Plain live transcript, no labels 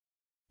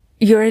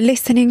You're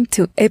listening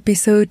to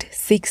episode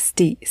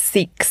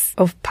 66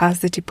 of Paz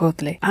de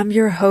Chipotle. I'm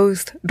your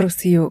host,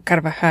 Rocio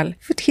Carvajal,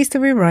 food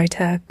history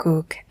writer,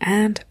 cook,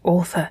 and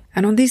author.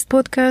 And on this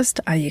podcast,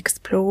 I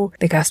explore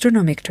the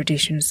gastronomic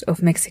traditions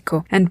of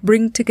Mexico and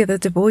bring together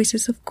the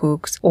voices of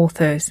cooks,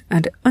 authors,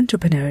 and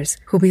entrepreneurs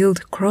who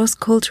build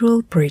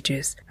cross-cultural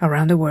bridges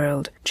around the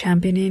world,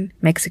 championing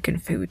Mexican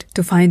food.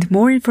 To find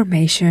more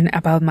information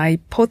about my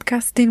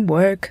podcasting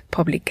work,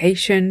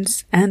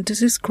 publications, and to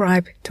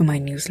subscribe to my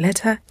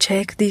newsletter,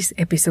 check this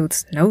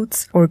episode's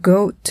notes or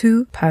go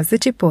to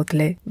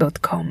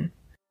pazdechipotle.com.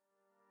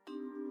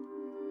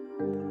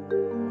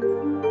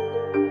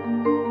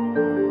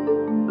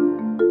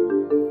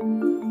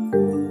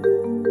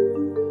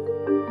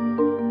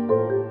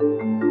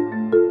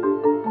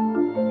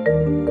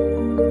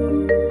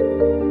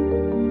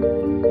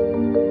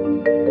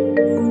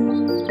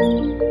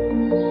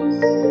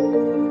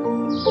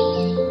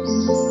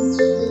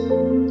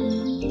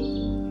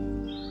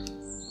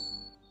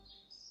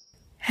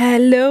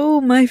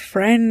 Hello, my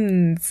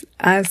friends!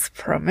 As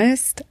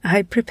promised,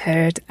 I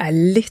prepared a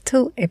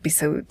little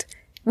episode,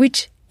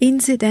 which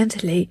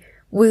incidentally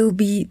will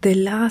be the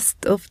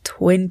last of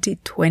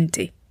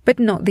 2020, but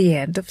not the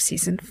end of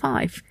season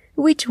 5,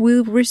 which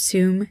will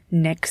resume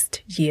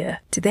next year.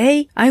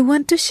 Today, I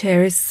want to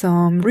share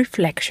some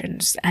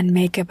reflections and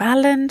make a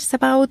balance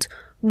about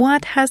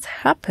what has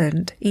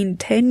happened in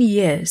 10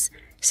 years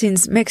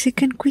since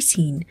Mexican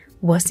cuisine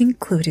was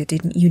included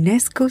in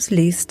UNESCO's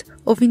list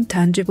of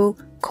intangible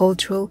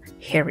cultural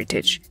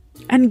heritage,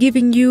 and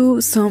giving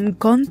you some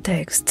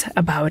context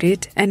about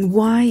it and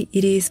why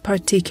it is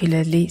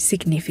particularly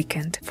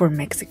significant for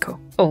Mexico.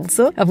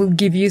 Also, I will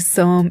give you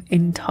some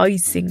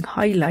enticing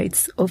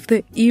highlights of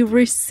the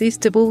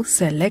irresistible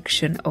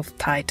selection of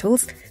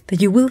titles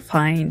that you will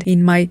find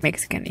in my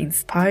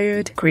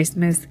Mexican-inspired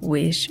Christmas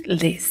wish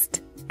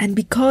list. And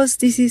because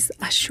this is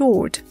a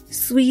short,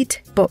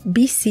 sweet, but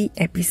busy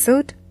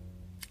episode,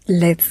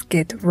 let's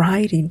get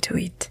right into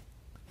it.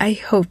 I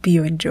hope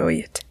you enjoy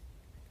it.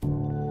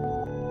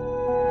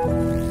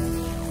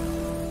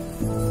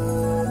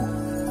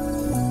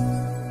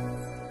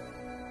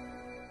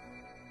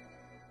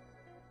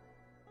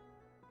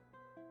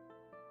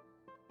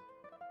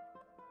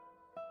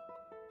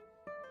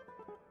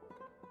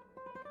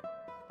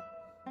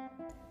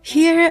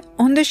 Here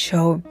on the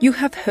show, you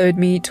have heard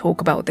me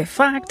talk about the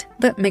fact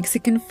that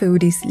Mexican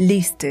food is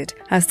listed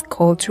as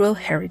cultural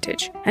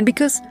heritage. And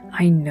because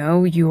I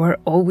know you are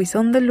always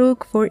on the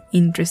look for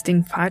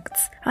interesting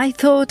facts, I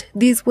thought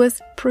this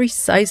was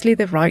precisely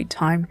the right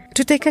time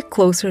to take a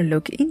closer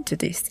look into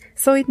this,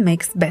 so it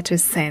makes better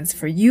sense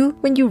for you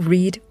when you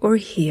read or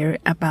hear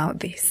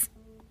about this.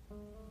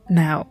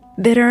 Now,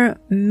 there are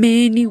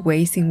many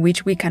ways in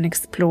which we can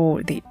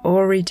explore the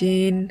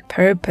origin,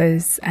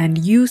 purpose, and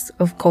use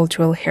of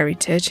cultural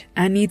heritage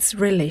and its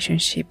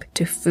relationship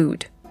to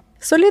food.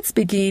 So let's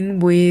begin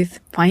with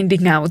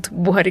finding out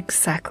what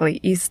exactly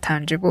is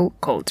tangible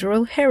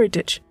cultural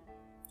heritage.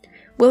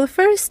 Well,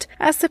 first,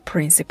 as a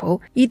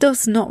principle, it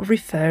does not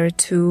refer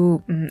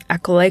to a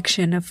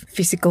collection of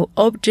physical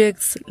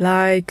objects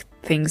like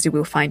things you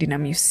will find in a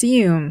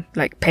museum,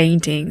 like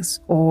paintings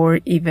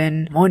or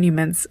even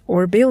monuments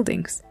or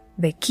buildings.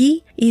 The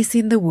key is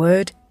in the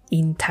word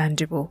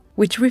intangible,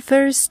 which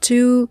refers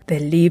to the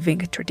living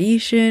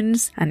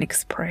traditions and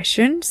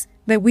expressions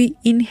that we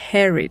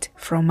inherit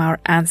from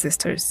our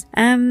ancestors,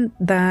 and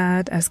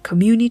that as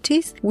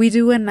communities we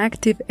do an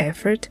active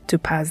effort to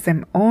pass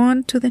them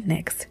on to the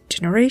next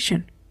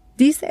generation.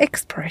 These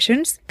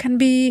expressions can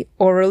be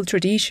oral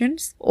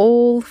traditions,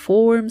 all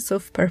forms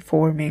of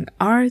performing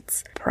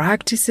arts,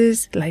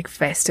 practices like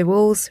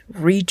festivals,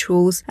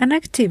 rituals, and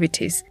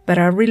activities that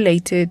are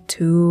related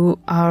to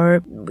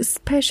our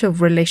special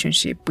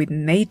relationship with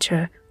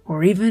nature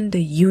or even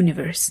the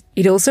universe.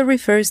 It also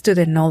refers to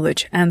the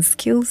knowledge and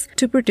skills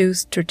to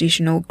produce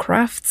traditional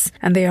crafts,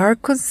 and they are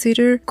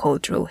considered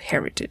cultural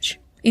heritage.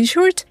 In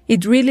short,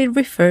 it really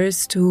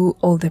refers to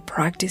all the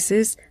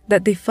practices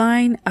that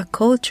define a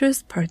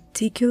culture's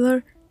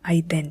particular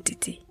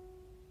identity.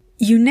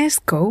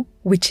 UNESCO,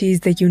 which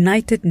is the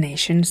United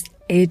Nations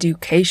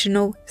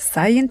educational,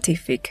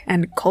 scientific,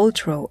 and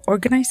cultural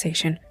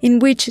organization, in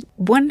which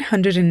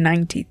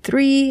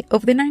 193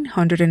 of the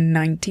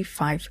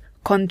 995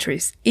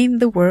 countries in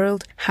the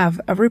world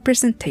have a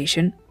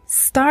representation,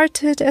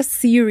 started a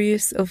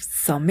series of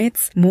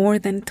summits more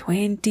than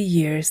 20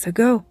 years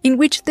ago, in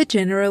which the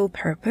general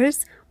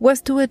purpose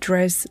was to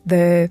address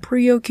the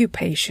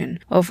preoccupation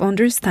of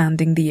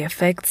understanding the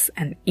effects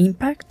and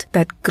impact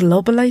that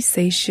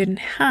globalization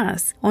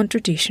has on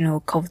traditional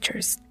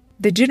cultures.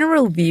 The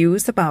general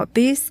views about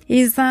this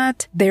is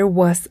that there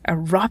was a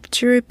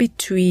rupture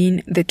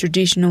between the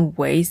traditional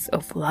ways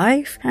of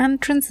life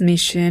and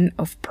transmission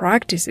of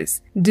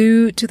practices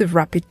due to the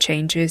rapid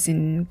changes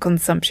in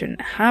consumption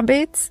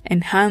habits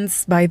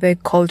enhanced by the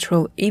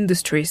cultural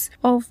industries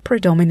of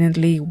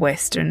predominantly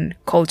Western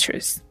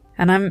cultures.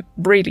 And I'm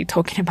really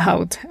talking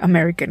about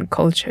American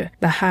culture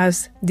that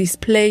has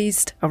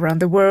displaced around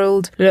the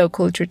world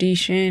local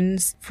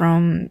traditions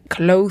from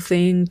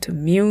clothing to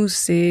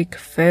music,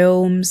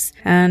 films,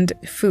 and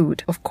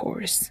food, of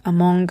course,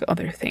 among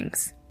other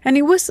things. And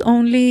it was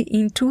only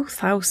in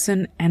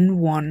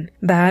 2001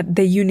 that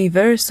the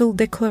Universal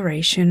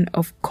Declaration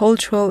of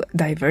Cultural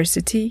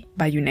Diversity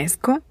by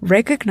UNESCO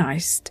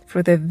recognized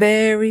for the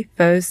very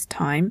first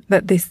time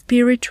that the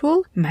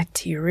spiritual,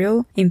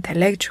 material,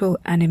 intellectual,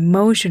 and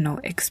emotional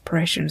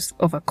expressions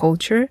of a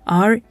culture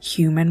are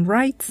human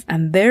rights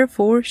and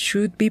therefore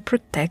should be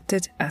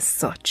protected as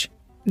such.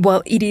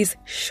 While it is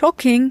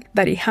shocking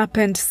that it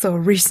happened so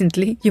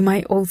recently, you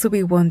might also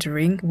be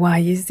wondering, why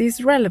is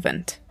this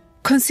relevant?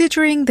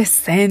 Considering the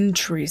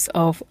centuries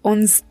of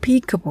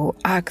unspeakable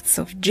acts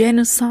of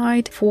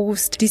genocide,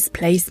 forced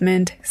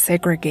displacement,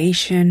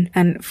 segregation,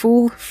 and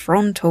full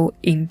frontal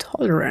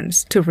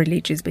intolerance to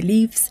religious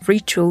beliefs,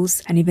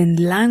 rituals, and even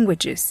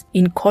languages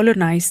in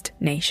colonized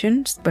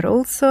nations, but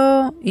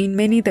also in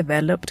many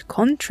developed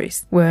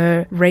countries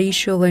where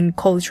racial and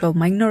cultural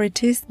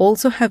minorities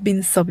also have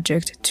been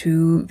subject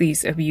to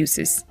these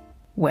abuses.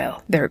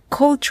 Well, their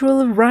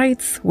cultural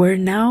rights were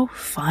now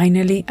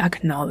finally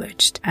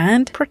acknowledged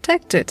and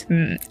protected,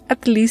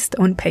 at least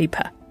on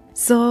paper.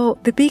 So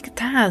the big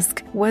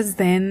task was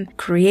then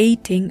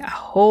creating a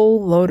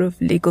whole lot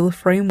of legal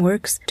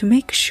frameworks to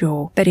make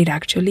sure that it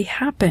actually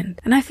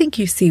happened. And I think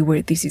you see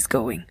where this is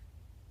going.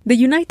 The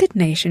United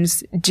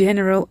Nations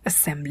General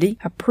Assembly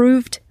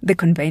approved the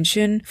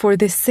Convention for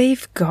the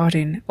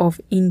Safeguarding of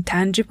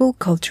Intangible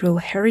Cultural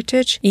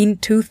Heritage in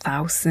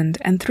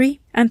 2003.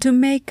 And to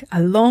make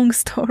a long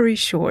story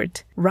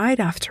short, right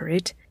after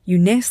it,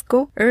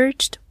 UNESCO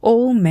urged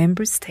all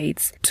member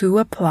states to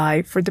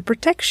apply for the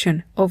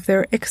protection of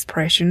their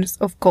expressions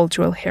of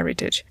cultural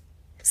heritage.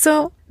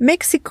 So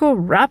Mexico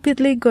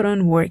rapidly got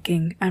on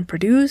working and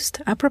produced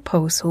a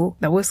proposal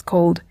that was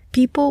called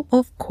People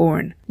of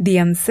Corn, the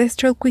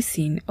ancestral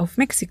cuisine of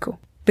Mexico.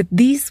 But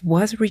this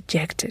was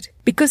rejected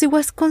because it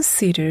was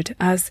considered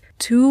as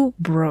too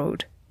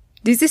broad.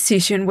 This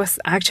decision was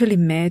actually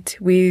met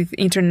with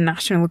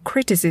international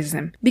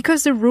criticism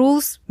because the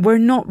rules were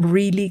not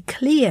really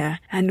clear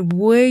and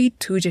way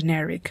too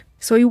generic,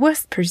 so it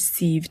was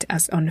perceived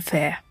as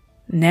unfair.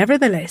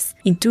 Nevertheless,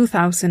 in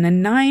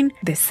 2009,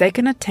 the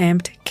second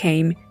attempt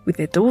came with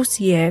a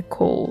dossier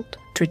called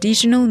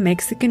Traditional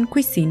Mexican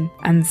Cuisine,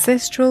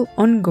 Ancestral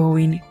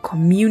Ongoing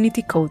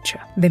Community Culture,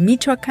 the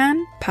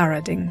Michoacán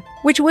Paradigm,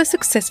 which was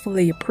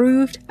successfully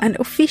approved and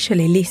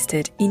officially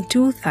listed in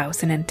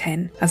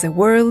 2010 as the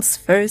world's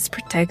first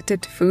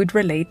protected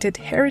food-related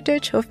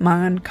heritage of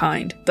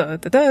mankind.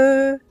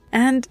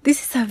 And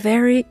this is a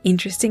very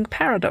interesting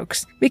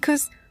paradox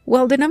because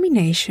while the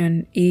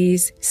nomination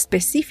is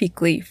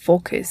specifically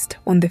focused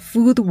on the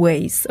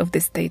foodways of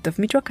the state of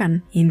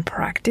Michoacán, in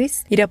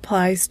practice, it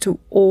applies to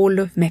all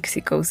of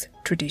Mexico's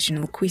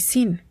traditional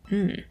cuisine.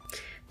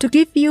 To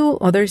give you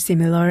other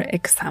similar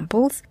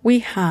examples, we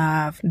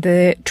have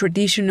the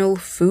traditional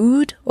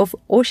food of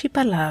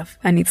Oshipalav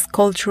and its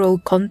cultural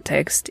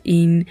context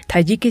in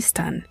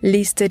Tajikistan,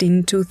 listed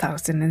in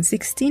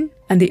 2016,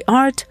 and the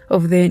art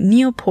of the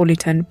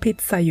Neapolitan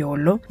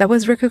pizzaiolo that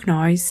was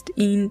recognized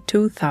in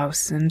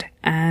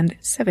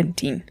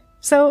 2017.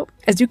 So,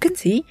 as you can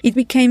see, it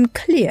became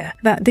clear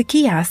that the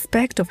key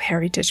aspect of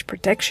heritage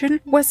protection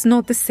was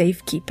not the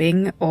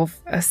safekeeping of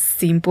a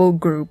simple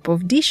group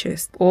of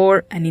dishes,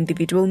 or an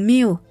individual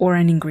meal, or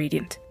an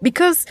ingredient.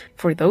 Because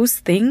for those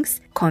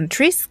things,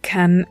 countries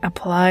can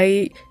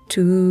apply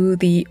to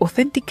the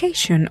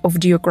authentication of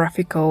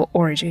geographical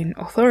origin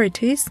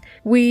authorities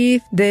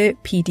with the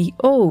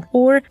PDO,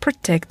 or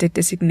Protected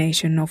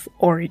Designation of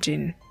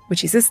Origin,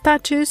 which is a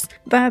status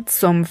that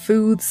some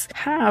foods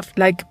have,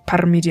 like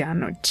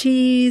Parmigiano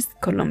cheese,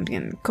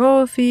 Colombian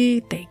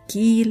coffee,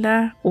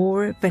 tequila,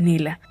 or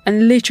vanilla,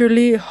 and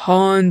literally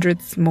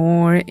hundreds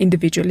more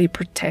individually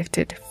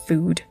protected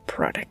food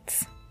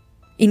products.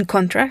 In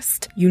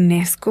contrast,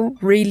 UNESCO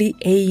really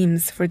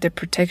aims for the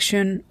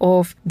protection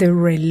of the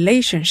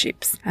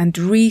relationships and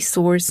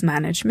resource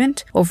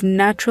management of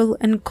natural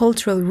and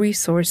cultural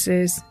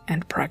resources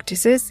and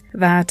practices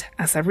that,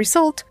 as a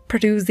result,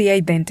 produce the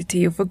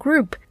identity of a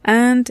group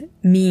and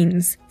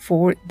means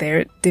for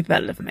their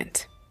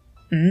development.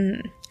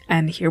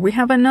 And here we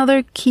have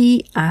another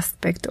key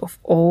aspect of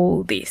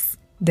all this: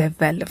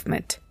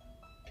 development.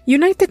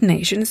 United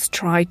Nations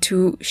tried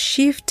to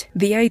shift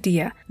the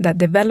idea that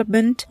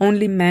development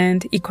only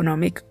meant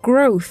economic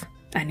growth,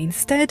 and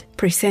instead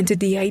presented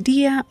the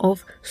idea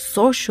of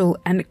social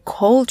and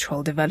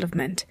cultural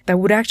development that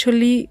would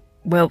actually,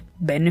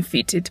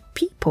 benefited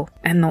people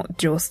and not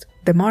just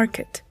the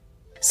market.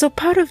 So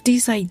part of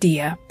this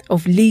idea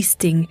of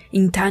listing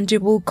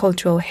intangible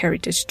cultural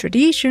heritage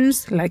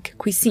traditions like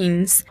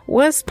cuisines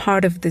was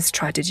part of the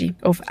strategy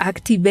of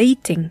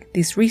activating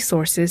these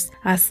resources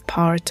as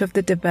part of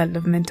the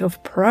development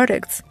of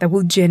products that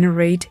will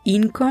generate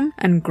income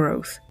and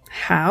growth.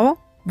 How?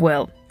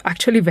 Well,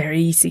 Actually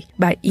very easy,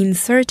 by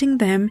inserting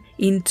them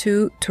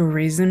into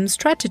tourism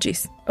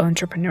strategies,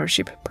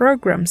 entrepreneurship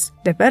programs,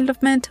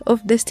 development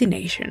of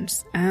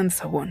destinations, and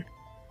so on.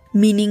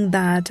 Meaning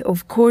that,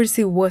 of course,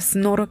 it was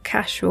not a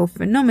casual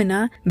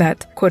phenomena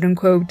that,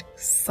 quote-unquote,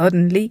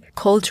 suddenly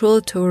cultural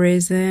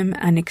tourism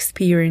and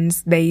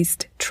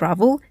experience-based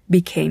travel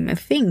became a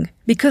thing,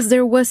 because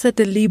there was a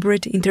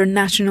deliberate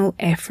international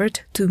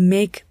effort to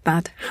make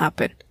that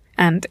happen.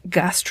 And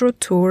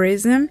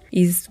gastrotourism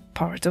is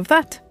part of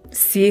that.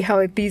 See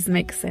how this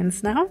makes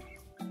sense now?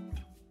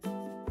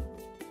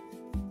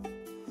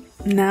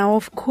 Now,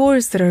 of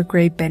course, there are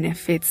great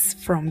benefits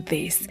from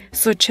this,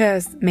 such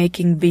as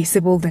making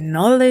visible the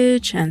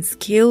knowledge and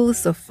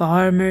skills of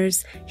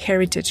farmers,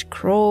 heritage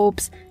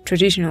crops,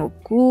 traditional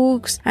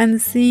cooks,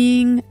 and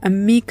seeing a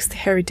mixed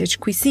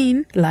heritage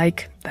cuisine,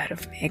 like that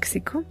of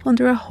Mexico,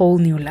 under a whole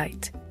new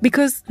light.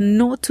 Because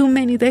not too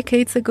many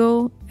decades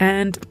ago,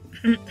 and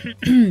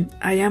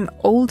I am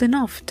old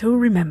enough to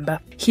remember,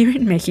 here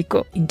in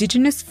Mexico,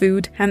 indigenous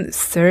food and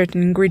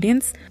certain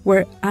ingredients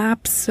were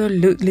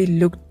absolutely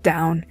looked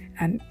down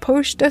and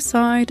pushed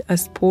aside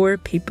as poor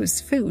people's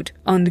food,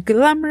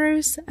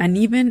 unglamorous and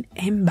even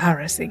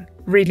embarrassing.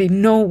 Really,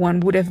 no one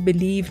would have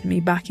believed me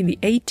back in the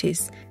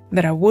 80s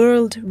that a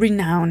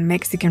world-renowned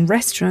Mexican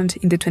restaurant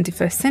in the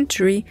 21st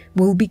century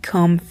will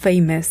become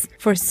famous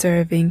for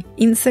serving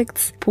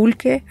insects,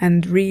 pulque,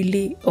 and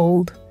really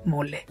old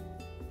mole.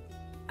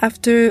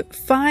 After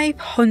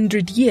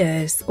 500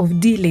 years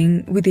of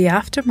dealing with the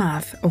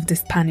aftermath of the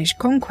Spanish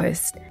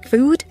conquest,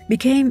 food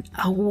became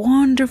a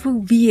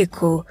wonderful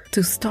vehicle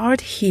to start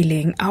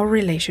healing our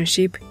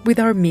relationship with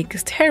our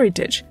mixed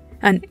heritage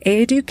and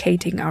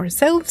educating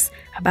ourselves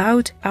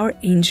about our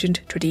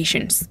ancient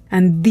traditions.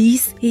 And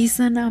this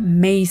is an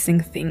amazing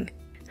thing.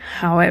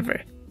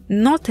 However,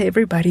 not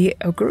everybody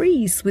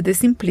agrees with the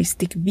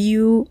simplistic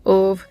view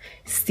of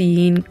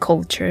seeing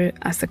culture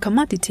as a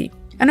commodity.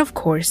 And of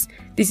course,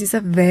 this is a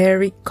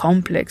very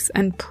complex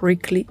and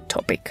prickly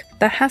topic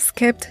that has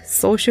kept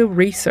social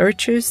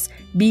researchers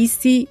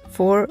busy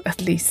for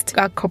at least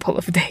a couple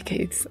of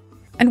decades.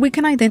 And we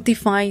can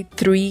identify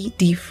 3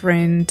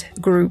 different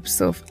groups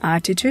of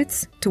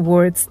attitudes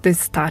towards the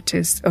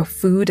status of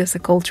food as a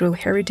cultural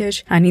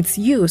heritage and its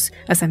use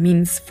as a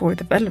means for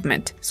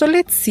development. So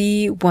let's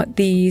see what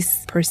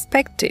these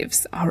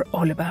perspectives are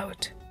all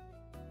about.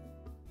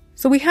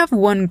 So we have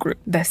one group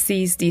that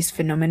sees these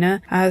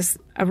phenomena as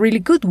a really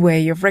good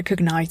way of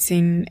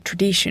recognizing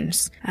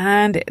traditions,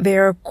 and they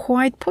are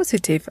quite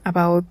positive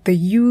about the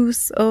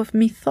use of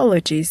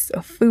mythologies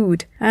of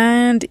food,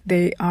 and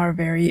they are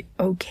very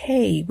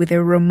okay with the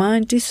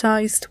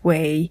romanticized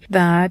way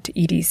that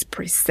it is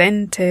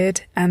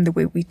presented and the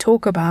way we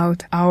talk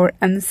about our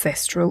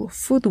ancestral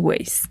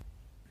foodways.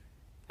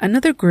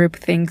 Another group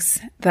thinks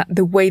that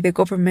the way the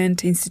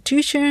government,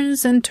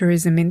 institutions, and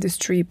tourism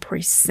industry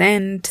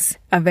present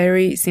a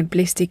very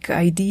simplistic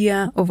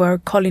idea of our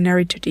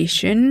culinary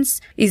traditions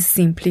is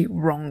simply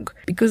wrong,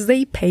 because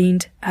they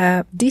paint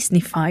a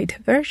Disneyfied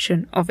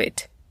version of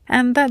it.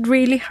 And that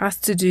really has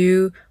to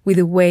do with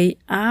the way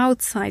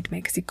outside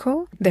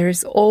Mexico there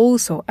is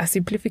also a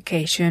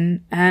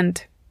simplification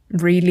and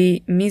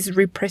really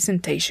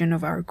misrepresentation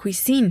of our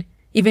cuisine,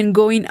 even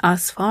going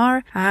as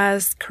far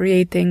as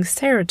creating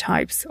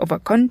stereotypes of a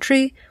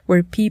country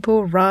where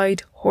people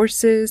ride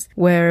horses,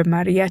 wear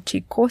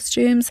mariachi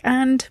costumes,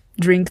 and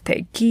drink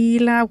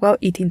tequila while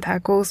eating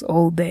tacos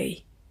all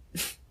day.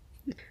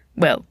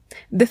 Well,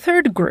 the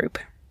third group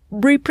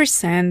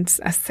represents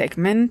a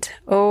segment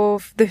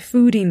of the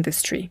food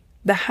industry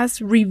that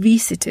has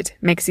revisited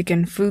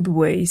Mexican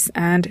foodways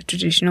and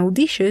traditional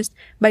dishes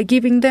by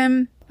giving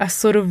them a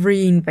sort of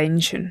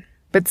reinvention.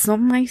 But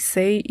some might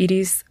say it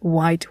is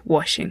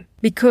whitewashing,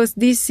 because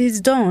this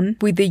is done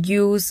with the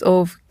use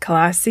of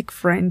classic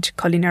French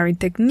culinary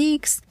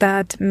techniques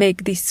that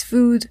make this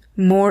food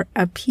more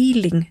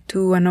appealing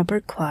to an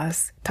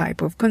upper-class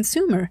type of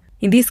consumer.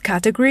 In this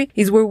category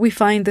is where we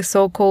find the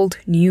so-called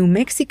New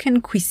Mexican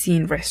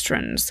cuisine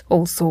restaurants,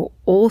 also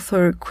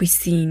author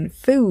cuisine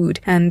food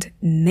and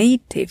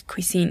native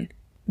cuisine.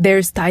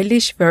 Their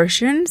stylish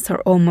versions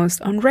are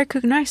almost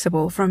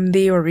unrecognizable from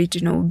the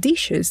original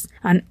dishes,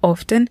 and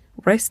often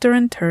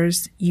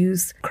restaurateurs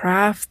use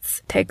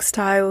crafts,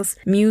 textiles,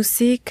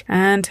 music,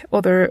 and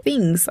other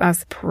things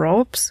as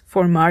props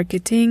for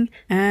marketing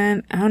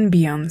and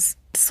ambience.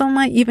 Some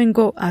might even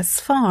go as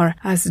far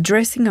as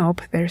dressing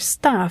up their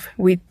staff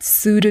with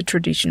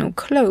pseudo-traditional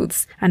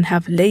clothes and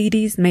have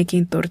ladies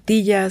making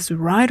tortillas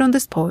right on the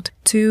spot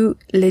to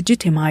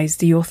legitimize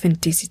the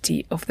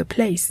authenticity of the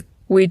place,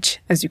 which,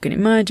 as you can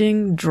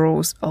imagine,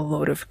 draws a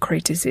lot of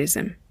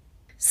criticism.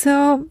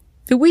 So,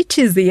 which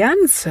is the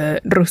answer,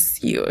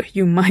 Rocio,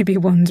 you might be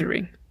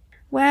wondering?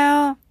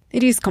 Well,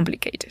 it is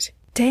complicated.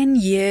 10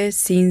 years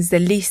since the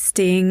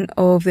listing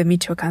of the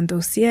Michoacán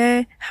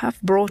dossier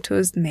have brought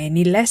us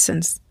many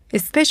lessons,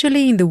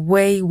 especially in the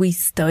way we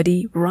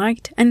study,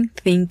 write, and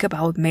think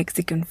about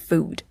Mexican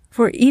food.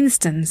 For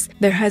instance,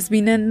 there has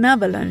been an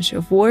avalanche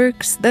of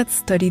works that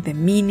study the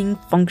meaning,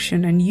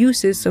 function, and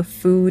uses of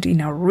food in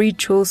our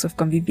rituals of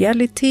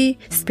conviviality,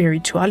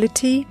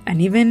 spirituality,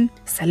 and even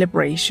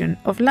celebration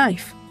of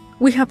life.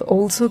 We have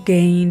also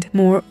gained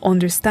more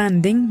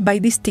understanding by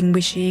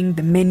distinguishing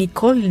the many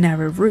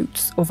culinary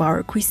roots of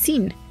our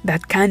cuisine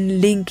that can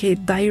link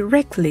it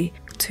directly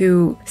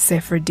to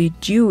Sephardic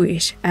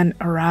Jewish and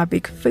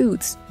Arabic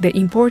foods. The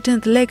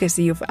important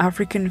legacy of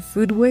African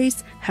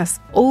foodways has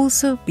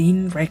also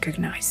been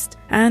recognized,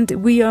 and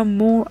we are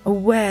more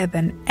aware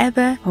than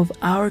ever of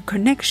our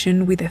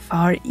connection with the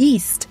Far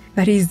East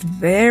that is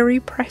very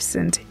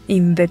present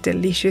in the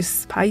delicious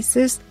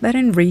spices that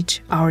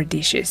enrich our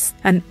dishes.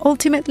 And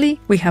ultimately,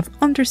 we have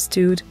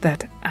understood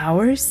that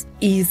ours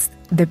is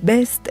the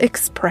best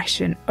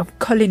expression of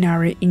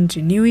culinary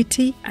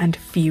ingenuity and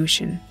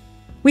fusion.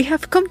 We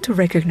have come to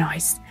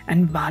recognize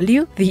and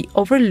value the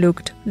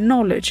overlooked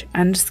knowledge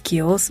and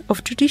skills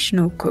of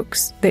traditional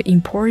cooks, the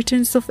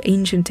importance of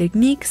ancient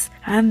techniques,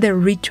 and the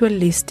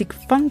ritualistic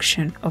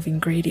function of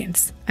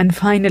ingredients. And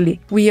finally,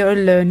 we are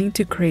learning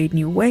to create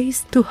new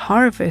ways to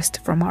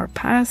harvest from our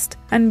past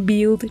and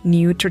build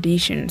new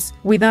traditions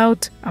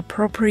without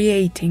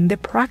appropriating the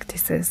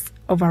practices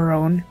of our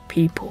own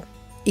people.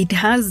 It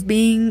has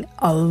been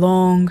a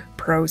long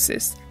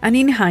process, and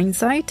in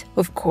hindsight,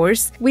 of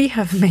course, we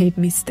have made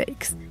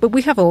mistakes, but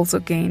we have also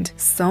gained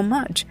so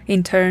much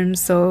in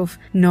terms of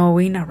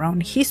knowing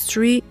around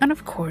history, and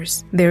of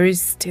course, there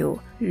is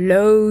still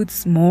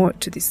loads more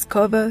to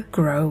discover,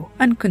 grow,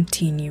 and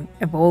continue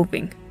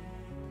evolving.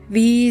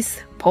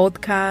 These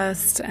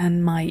podcasts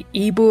and my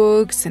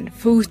ebooks and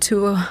food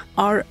tour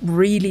are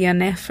really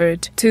an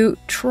effort to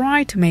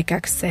try to make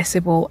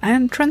accessible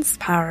and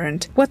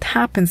transparent what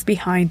happens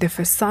behind the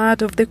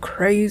facade of the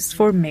craze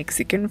for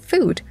Mexican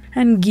food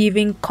and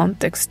giving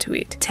context to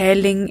it,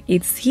 telling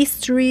its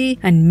history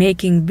and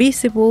making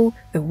visible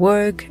the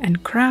work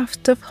and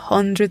craft of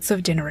hundreds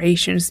of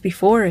generations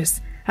before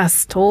us,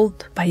 as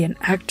told by an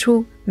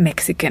actual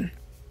Mexican,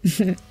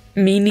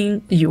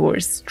 meaning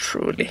yours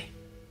truly.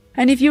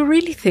 And if you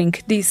really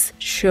think this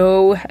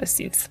show has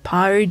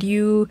inspired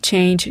you,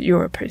 changed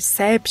your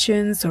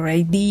perceptions or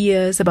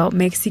ideas about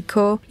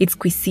Mexico, its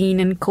cuisine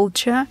and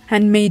culture,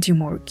 and made you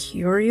more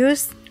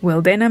curious,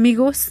 well then,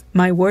 amigos,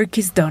 my work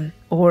is done.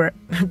 Or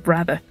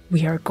rather,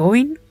 we are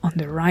going on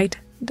the right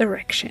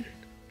direction.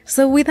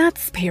 So with that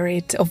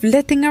spirit of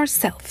letting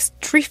ourselves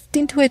drift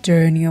into a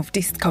journey of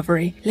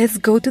discovery, let's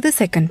go to the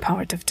second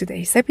part of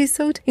today's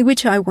episode, in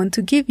which I want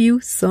to give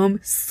you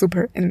some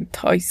super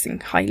enticing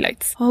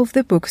highlights of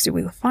the books you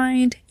will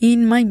find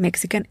in my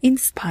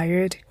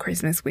Mexican-inspired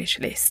Christmas wish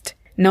list.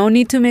 No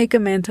need to make a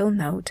mental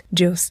note,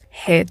 just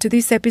head to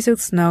this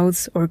episode's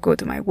notes or go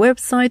to my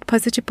website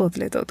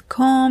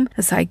pasachipotle.com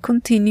as I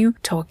continue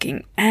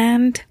talking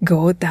and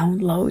go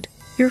download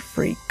your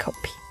free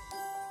copy.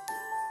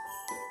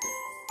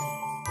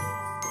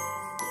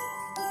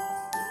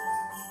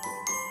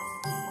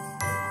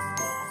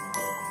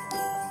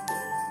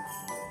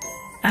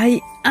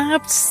 I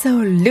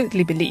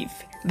absolutely believe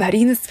that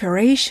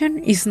inspiration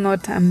is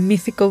not a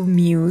mythical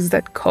muse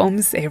that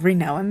comes every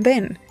now and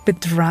then,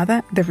 but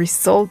rather the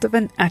result of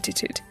an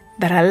attitude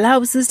that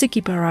allows us to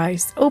keep our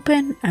eyes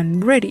open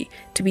and ready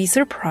to be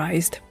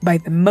surprised by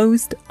the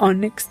most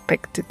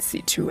unexpected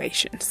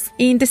situations.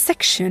 In the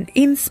section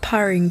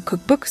Inspiring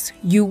Cookbooks,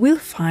 you will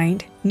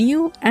find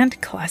new and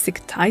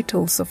classic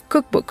titles of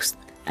cookbooks,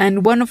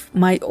 and one of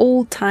my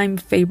all-time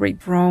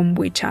favorite from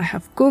which I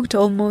have cooked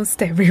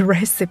almost every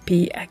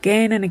recipe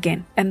again and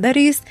again, and that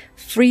is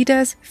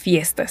Frida's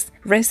Fiestas,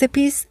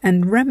 Recipes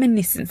and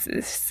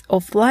Reminiscences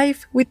of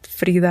Life with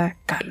Frida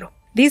Kahlo.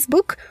 This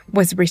book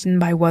was written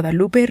by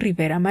Guadalupe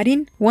Rivera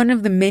Marin, one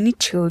of the many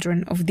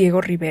children of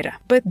Diego Rivera,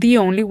 but the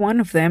only one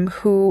of them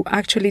who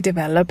actually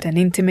developed an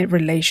intimate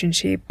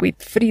relationship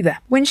with Frida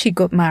when she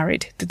got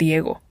married to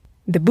Diego.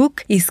 The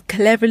book is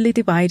cleverly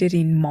divided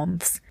in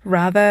months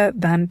rather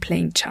than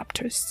plain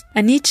chapters,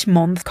 and each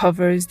month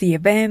covers the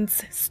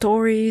events,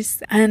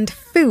 stories, and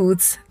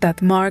foods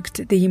that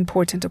marked the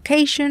important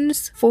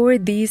occasions for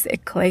this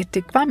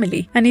eclectic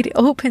family, and it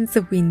opens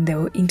a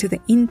window into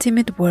the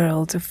intimate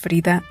world of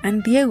Frida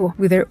and Diego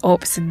with their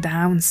ups and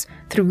downs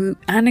through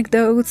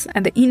anecdotes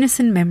and the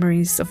innocent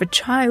memories of a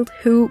child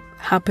who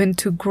happened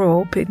to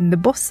grow up in the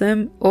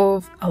bosom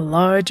of a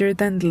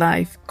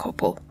larger-than-life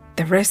couple.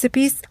 The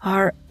recipes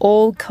are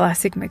all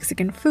classic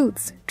Mexican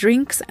foods,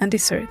 drinks and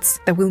desserts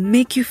that will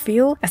make you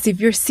feel as if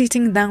you're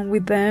sitting down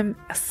with them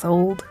as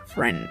old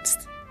friends.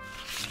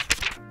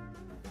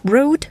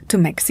 Road to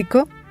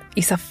Mexico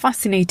is a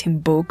fascinating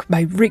book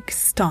by Rick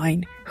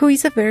Stein, who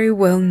is a very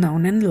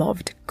well-known and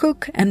loved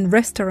cook and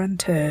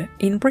restaurateur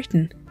in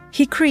Britain.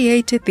 He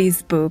created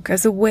this book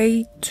as a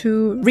way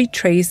to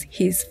retrace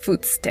his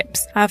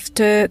footsteps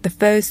after the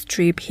first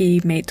trip he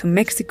made to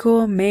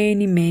Mexico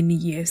many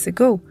years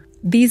ago.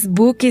 This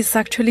book is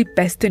actually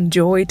best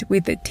enjoyed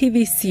with the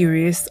TV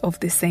series of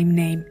the same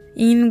name,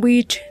 in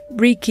which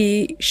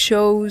Ricky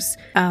shows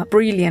a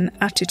brilliant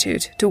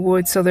attitude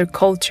towards other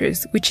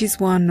cultures, which is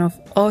one of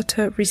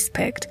utter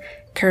respect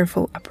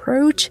careful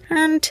approach,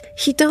 and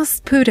he does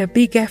put a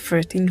big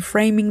effort in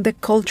framing the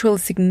cultural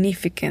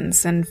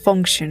significance and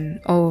function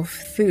of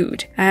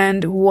food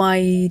and why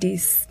it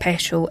is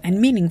special and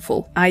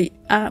meaningful. I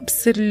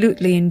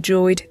absolutely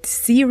enjoyed the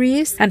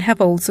series and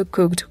have also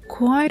cooked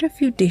quite a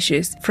few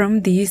dishes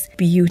from this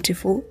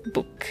beautiful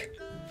book.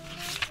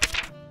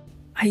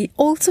 I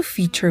also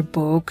feature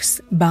books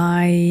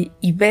by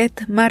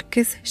Yvette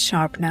Marquez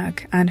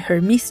Sharpnack and her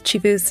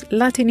mischievous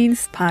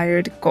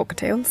Latin-inspired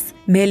cocktails,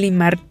 Meli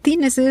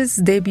Martinez's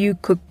debut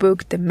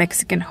cookbook, The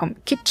Mexican Home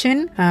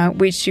Kitchen,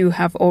 which you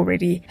have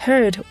already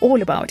heard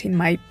all about in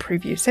my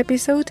previous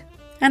episode,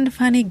 and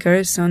Fanny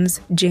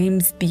Gerson's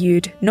James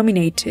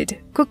Beard-nominated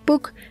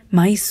cookbook,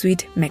 My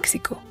Sweet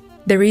Mexico.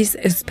 There is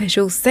a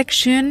special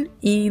section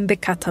in the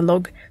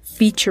catalog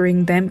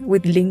featuring them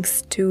with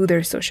links to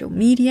their social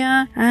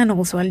media and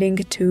also a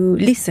link to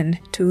listen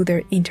to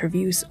their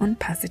interviews on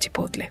Pasta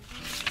Chipotle.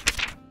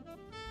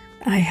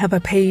 I have a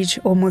page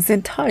almost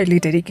entirely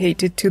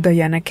dedicated to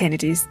Diana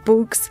Kennedy's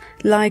books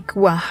like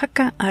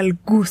Oaxaca al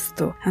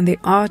Gusto and The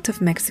Art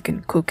of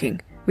Mexican Cooking,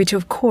 which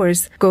of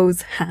course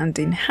goes hand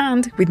in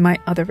hand with my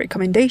other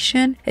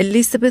recommendation,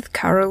 Elizabeth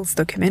Carroll's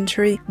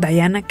documentary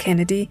Diana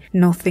Kennedy,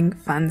 Nothing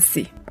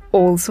Fancy,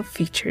 also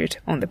featured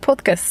on the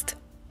podcast.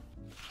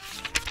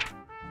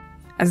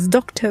 As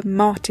Dr.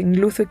 Martin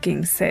Luther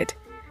King said,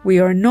 "We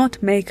are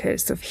not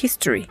makers of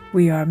history,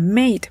 we are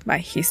made by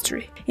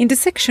history." In the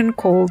section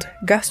called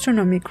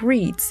Gastronomic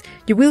Reads,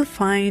 you will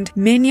find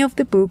many of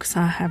the books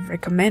I have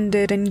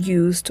recommended and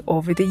used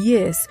over the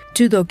years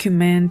to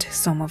document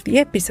some of the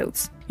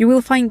episodes. You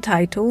will find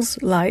titles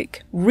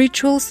like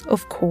Rituals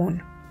of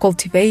Corn,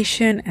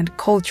 Cultivation and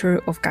Culture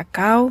of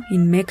Cacao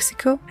in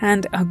Mexico,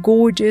 and a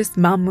gorgeous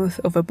mammoth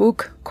of a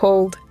book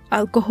called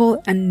Alcohol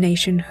and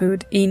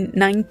Nationhood in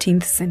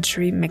 19th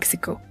Century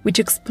Mexico, which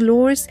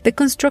explores the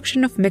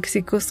construction of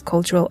Mexico's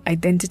cultural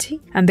identity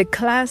and the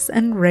class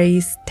and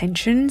race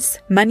tensions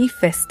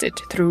manifested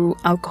through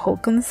alcohol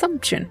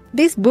consumption.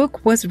 This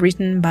book was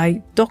written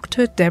by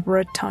Dr.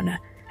 Deborah Tonner,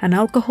 an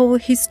alcohol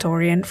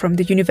historian from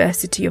the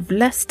University of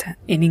Leicester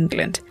in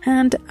England,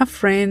 and a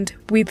friend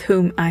with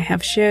whom I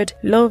have shared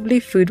lovely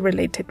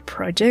food-related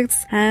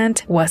projects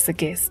and was a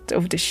guest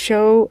of the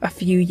show a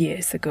few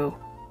years ago.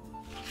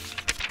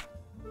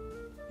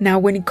 Now,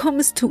 when it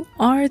comes to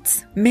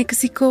arts,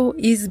 Mexico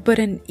is but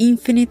an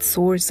infinite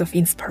source of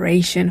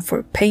inspiration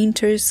for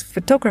painters,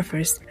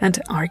 photographers, and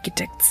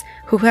architects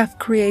who have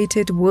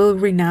created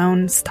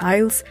well-renowned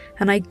styles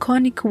and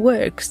iconic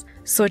works,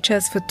 such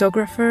as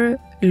photographer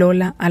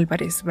Lola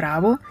Álvarez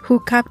Bravo,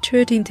 who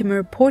captured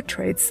intimate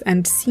portraits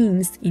and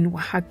scenes in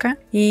Oaxaca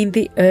in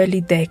the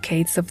early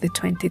decades of the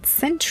 20th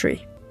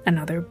century.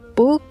 Another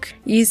book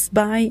is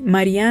by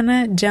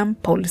Mariana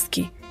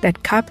Jampolsky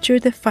that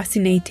captured the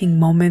fascinating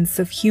moments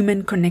of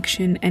human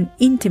connection and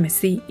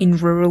intimacy in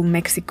rural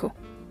Mexico.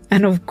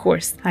 And of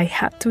course, I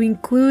had to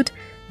include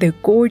the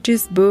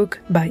gorgeous book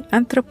by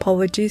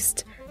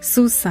anthropologist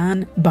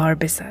Suzanne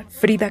Barbesar,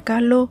 Frida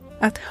Kahlo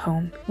at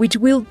Home, which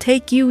will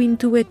take you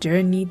into a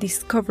journey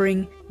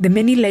discovering the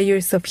many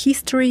layers of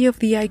history of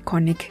the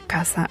iconic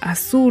Casa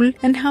Azul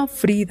and how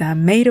Frida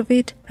made of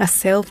it a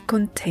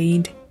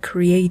self-contained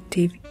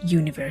creative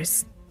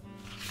universe.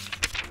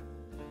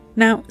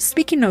 Now,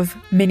 speaking of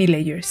many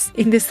layers,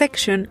 in the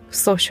section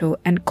Social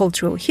and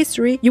Cultural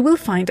History, you will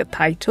find a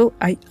title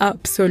I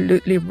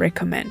absolutely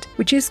recommend,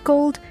 which is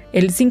called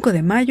El Cinco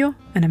de Mayo,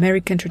 An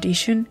American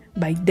Tradition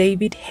by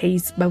David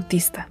Hayes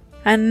Bautista.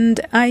 And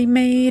I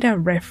made a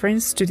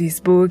reference to this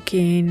book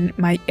in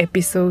my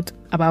episode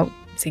about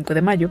Cinco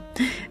de Mayo,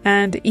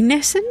 and in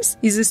essence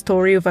is a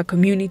story of a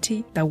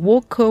community that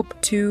woke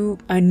up to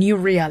a new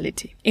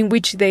reality in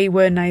which they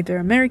were neither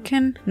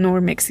American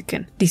nor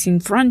Mexican,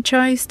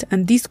 disenfranchised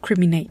and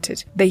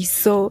discriminated. They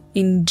saw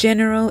in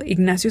General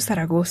Ignacio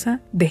Zaragoza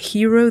the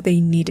hero they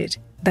needed,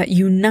 that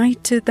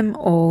united them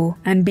all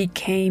and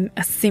became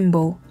a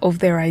symbol of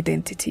their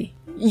identity.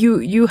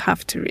 You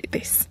have to read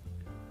this.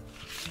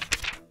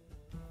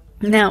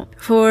 Now,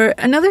 for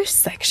another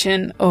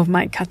section of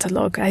my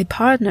catalog, I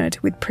partnered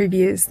with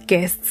previous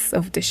guests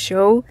of the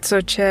show,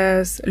 such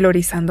as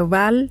Lori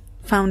Sandoval,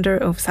 founder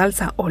of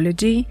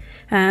Salsaology,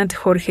 and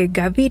Jorge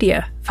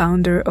Gaviria,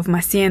 founder of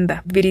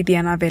Macienda,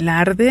 Viridiana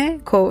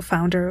Velarde,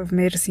 co-founder of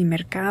Mercy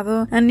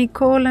Mercado, and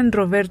Nicole and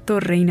Roberto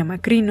Reina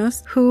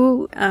Macrinos,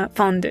 who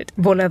founded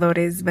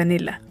Voladores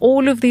Vanilla.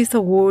 All of these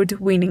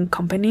award-winning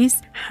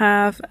companies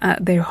have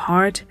at their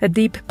heart a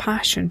deep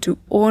passion to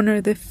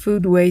honor the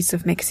food ways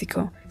of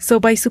Mexico. So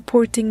by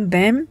supporting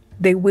them,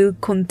 they will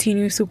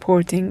continue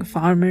supporting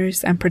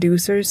farmers and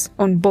producers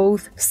on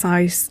both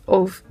sides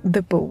of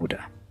the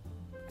border.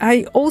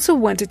 I also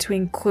wanted to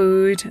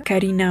include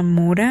Karina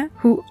Mora,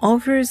 who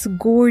offers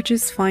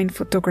gorgeous fine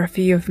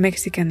photography of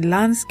Mexican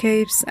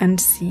landscapes and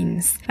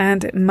scenes,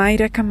 and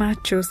Mayra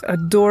Camacho's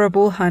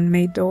adorable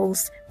handmade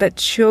dolls that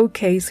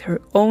showcase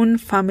her own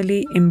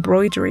family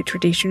embroidery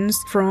traditions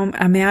from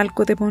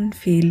Amealco de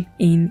Bonfil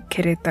in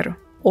Querétaro.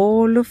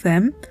 all of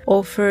them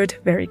offered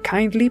very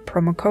kindly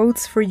promo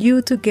codes for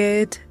you to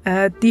get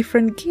a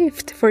different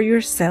gift for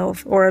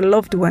yourself or a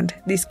loved one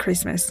this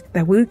Christmas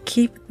that will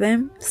keep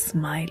them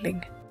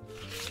smiling.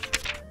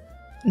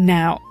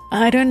 Now,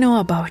 I don't know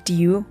about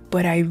you,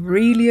 but I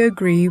really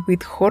agree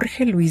with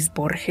Jorge Luis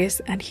Borges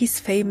and his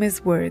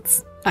famous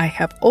words. I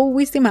have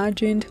always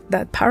imagined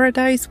that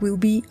paradise will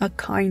be a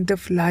kind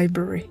of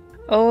library.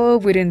 Oh,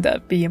 wouldn't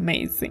that be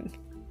amazing?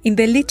 In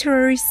the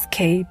Literary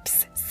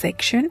Scapes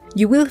section,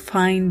 you will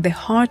find the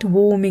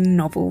heartwarming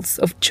novels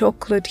of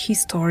chocolate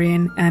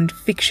historian and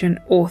fiction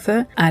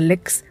author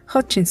Alex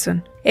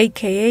Hutchinson,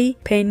 aka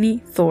Penny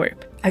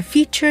Thorpe. I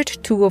featured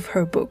 2 of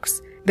her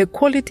books, The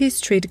Quality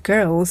Street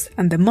Girls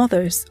and The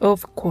Mothers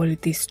of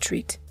Quality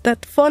Street,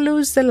 that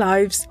follows the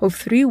lives of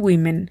 3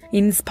 women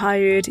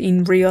inspired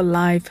in real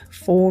life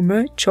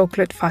former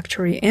chocolate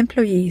factory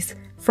employees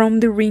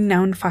from the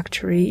renowned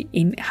factory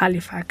in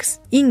Halifax,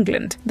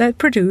 England, that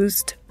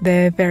produced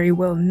the very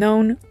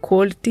well-known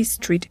Quality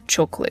Street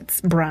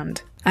Chocolates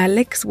brand.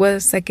 Alex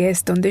was a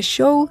guest on the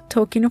show,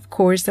 talking of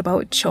course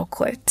about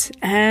chocolate,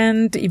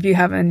 and if you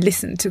haven't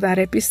listened to that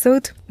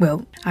episode,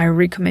 well, I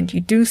recommend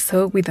you do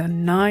so with a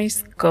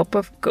nice cup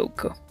of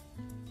cocoa.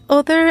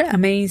 Other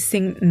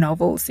amazing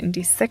novels in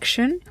this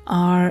section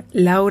are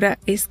Laura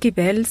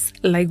Esquivel's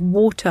Like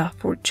Water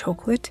for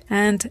Chocolate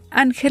and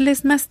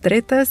Ángeles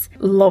Mastreta's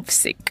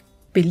Lovesick.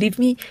 Believe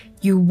me,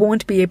 you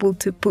won't be able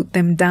to put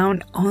them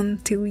down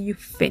until you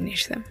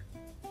finish them.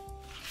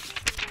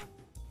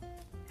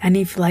 And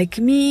if, like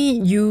me,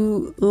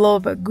 you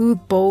love a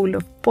good bowl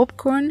of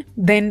popcorn,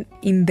 then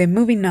in the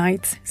movie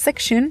nights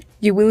section,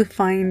 you will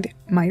find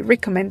my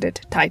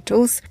recommended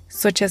titles,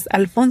 such as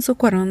Alfonso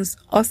Cuarón's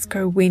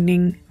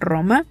Oscar-winning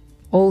Roma,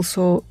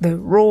 also the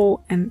raw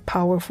and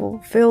powerful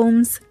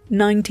films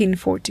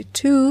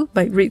 1942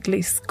 by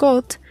Ridley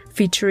Scott,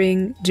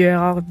 featuring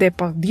Gerard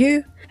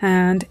Depardieu,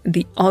 and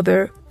The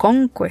Other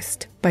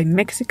Conquest by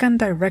Mexican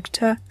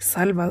director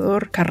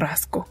Salvador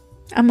Carrasco,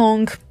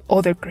 among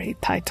other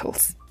great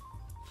titles.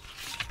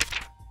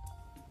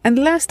 And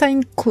last I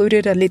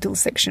included a little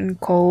section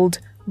called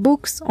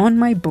Books on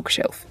My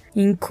Bookshelf,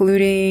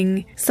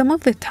 including some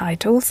of the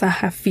titles I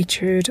have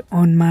featured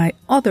on my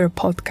other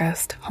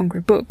podcast,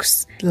 Hungry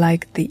Books,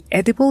 like The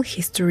Edible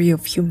History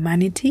of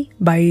Humanity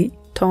by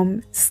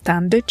Tom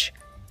Standage,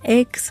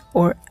 Eggs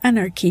or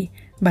Anarchy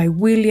by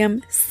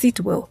William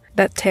Sitwell,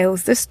 that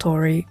tells the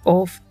story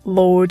of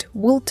Lord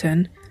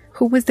Woolton,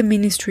 who was the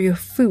Ministry of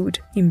Food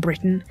in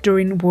Britain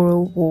during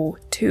World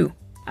War II.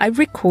 I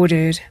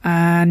recorded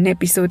an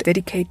episode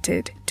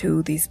dedicated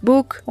to this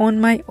book on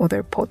my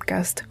other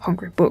podcast,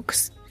 Hungry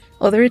Books.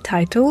 Other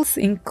titles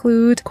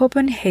include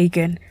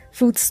Copenhagen,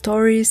 Food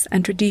Stories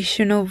and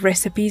Traditional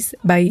Recipes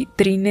by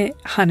Trine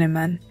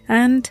Hanneman,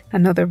 and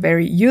another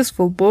very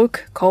useful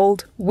book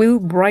called Will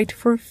Write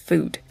for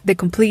Food, the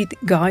complete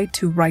guide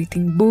to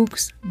writing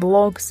books,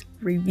 blogs,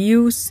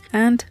 reviews,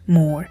 and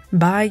more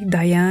by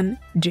Diane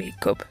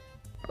Jacob.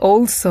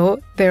 Also,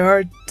 there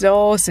are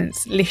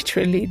dozens,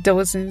 literally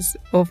dozens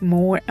of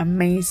more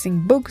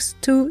amazing books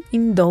to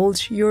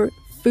indulge your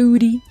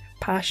foodie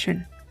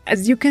passion.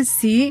 As you can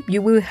see,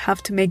 you will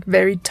have to make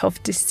very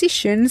tough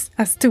decisions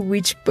as to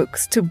which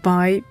books to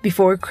buy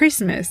before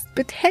Christmas.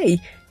 But hey,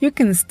 you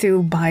can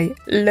still buy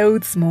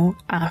loads more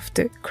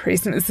after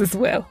Christmas as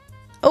well.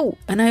 Oh,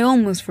 and I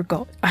almost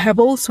forgot. I have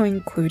also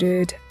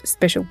included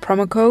special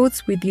promo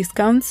codes with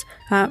discounts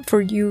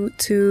for you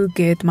to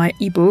get my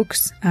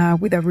ebooks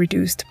with a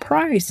reduced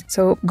price.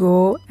 So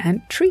go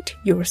and treat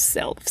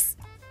yourselves.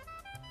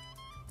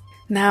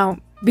 Now,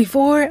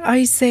 before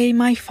I say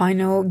my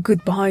final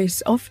goodbyes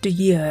of the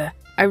year,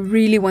 I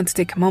really want to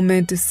take a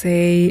moment to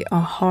say a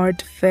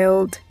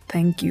heartfelt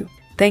thank you.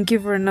 Thank you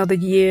for another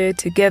year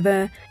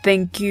together.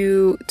 Thank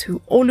you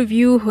to all of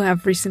you who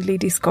have recently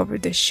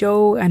discovered the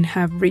show and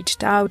have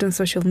reached out on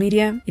social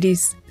media. It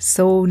is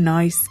so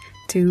nice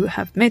to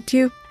have met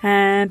you.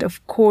 And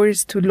of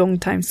course, to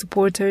longtime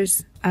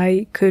supporters,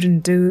 I couldn't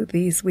do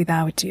this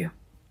without you.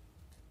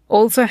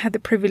 Also, I had the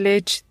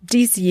privilege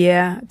this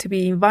year to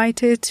be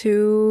invited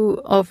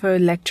to offer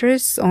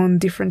lectures on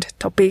different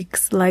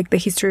topics like the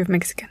history of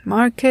Mexican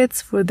markets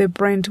for the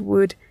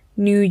Brentwood,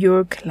 New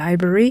York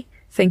Library.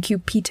 Thank you,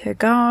 Peter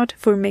Gard,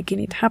 for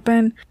making it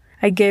happen.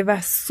 I gave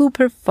a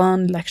super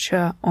fun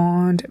lecture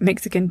on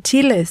Mexican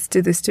chiles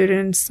to the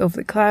students of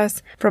the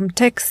class, from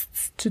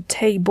texts to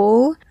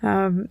table,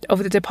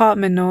 of the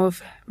Department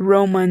of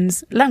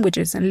Romance,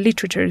 Languages and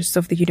Literatures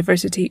of the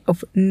University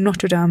of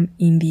Notre Dame,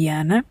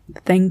 Indiana.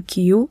 Thank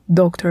you,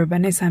 Dr.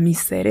 Vanessa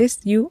Miseres.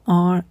 You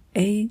are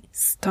a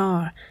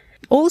star.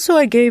 Also,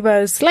 I gave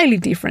a slightly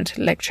different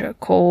lecture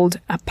called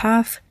A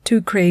Path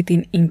to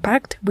Creating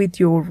Impact with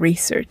Your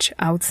Research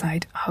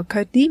Outside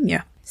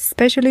Academia,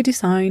 specially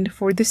designed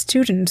for the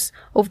students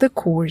of the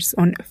course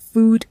on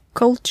food,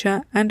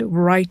 culture, and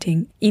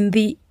writing in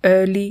the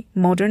early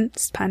modern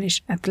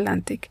Spanish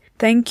Atlantic.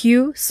 Thank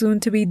you,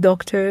 soon-to-be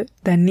Dr.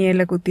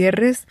 Daniela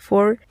Gutierrez,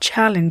 for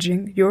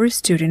challenging your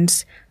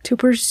students to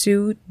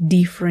pursue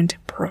different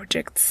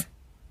projects.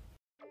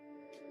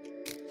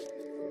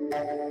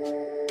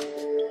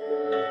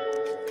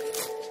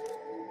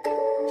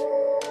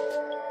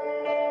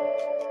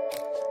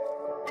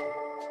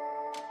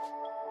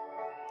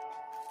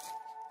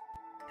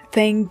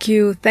 Thank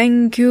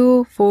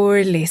you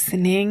for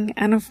listening.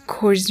 And of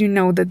course, you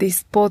know that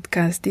this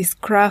podcast is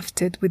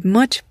crafted with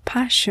much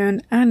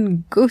passion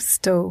and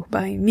gusto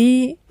by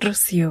me,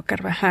 Rocio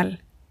Carvajal.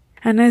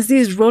 And as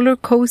this roller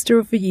coaster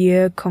of a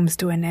year comes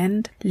to an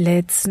end,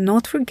 let's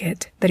not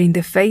forget that in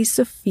the face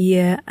of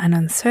fear and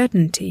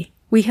uncertainty,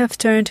 we have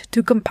turned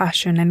to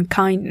compassion and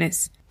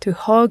kindness, to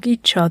hug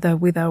each other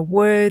with our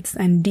words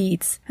and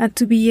deeds, and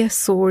to be a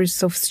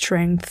source of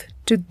strength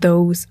to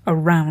those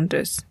around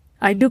us.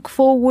 I look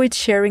forward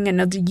sharing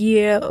another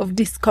year of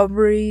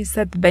discoveries,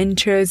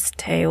 adventures,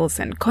 tales,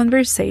 and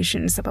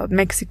conversations about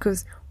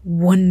Mexico's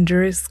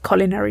wondrous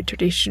culinary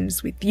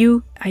traditions with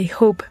you. I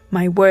hope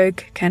my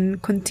work can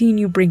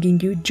continue bringing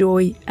you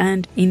joy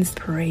and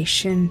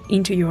inspiration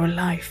into your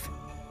life.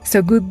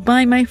 So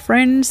goodbye, my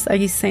friends.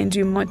 I send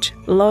you much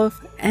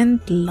love and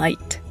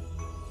light.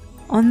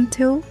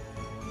 Until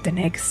the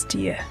next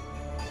year.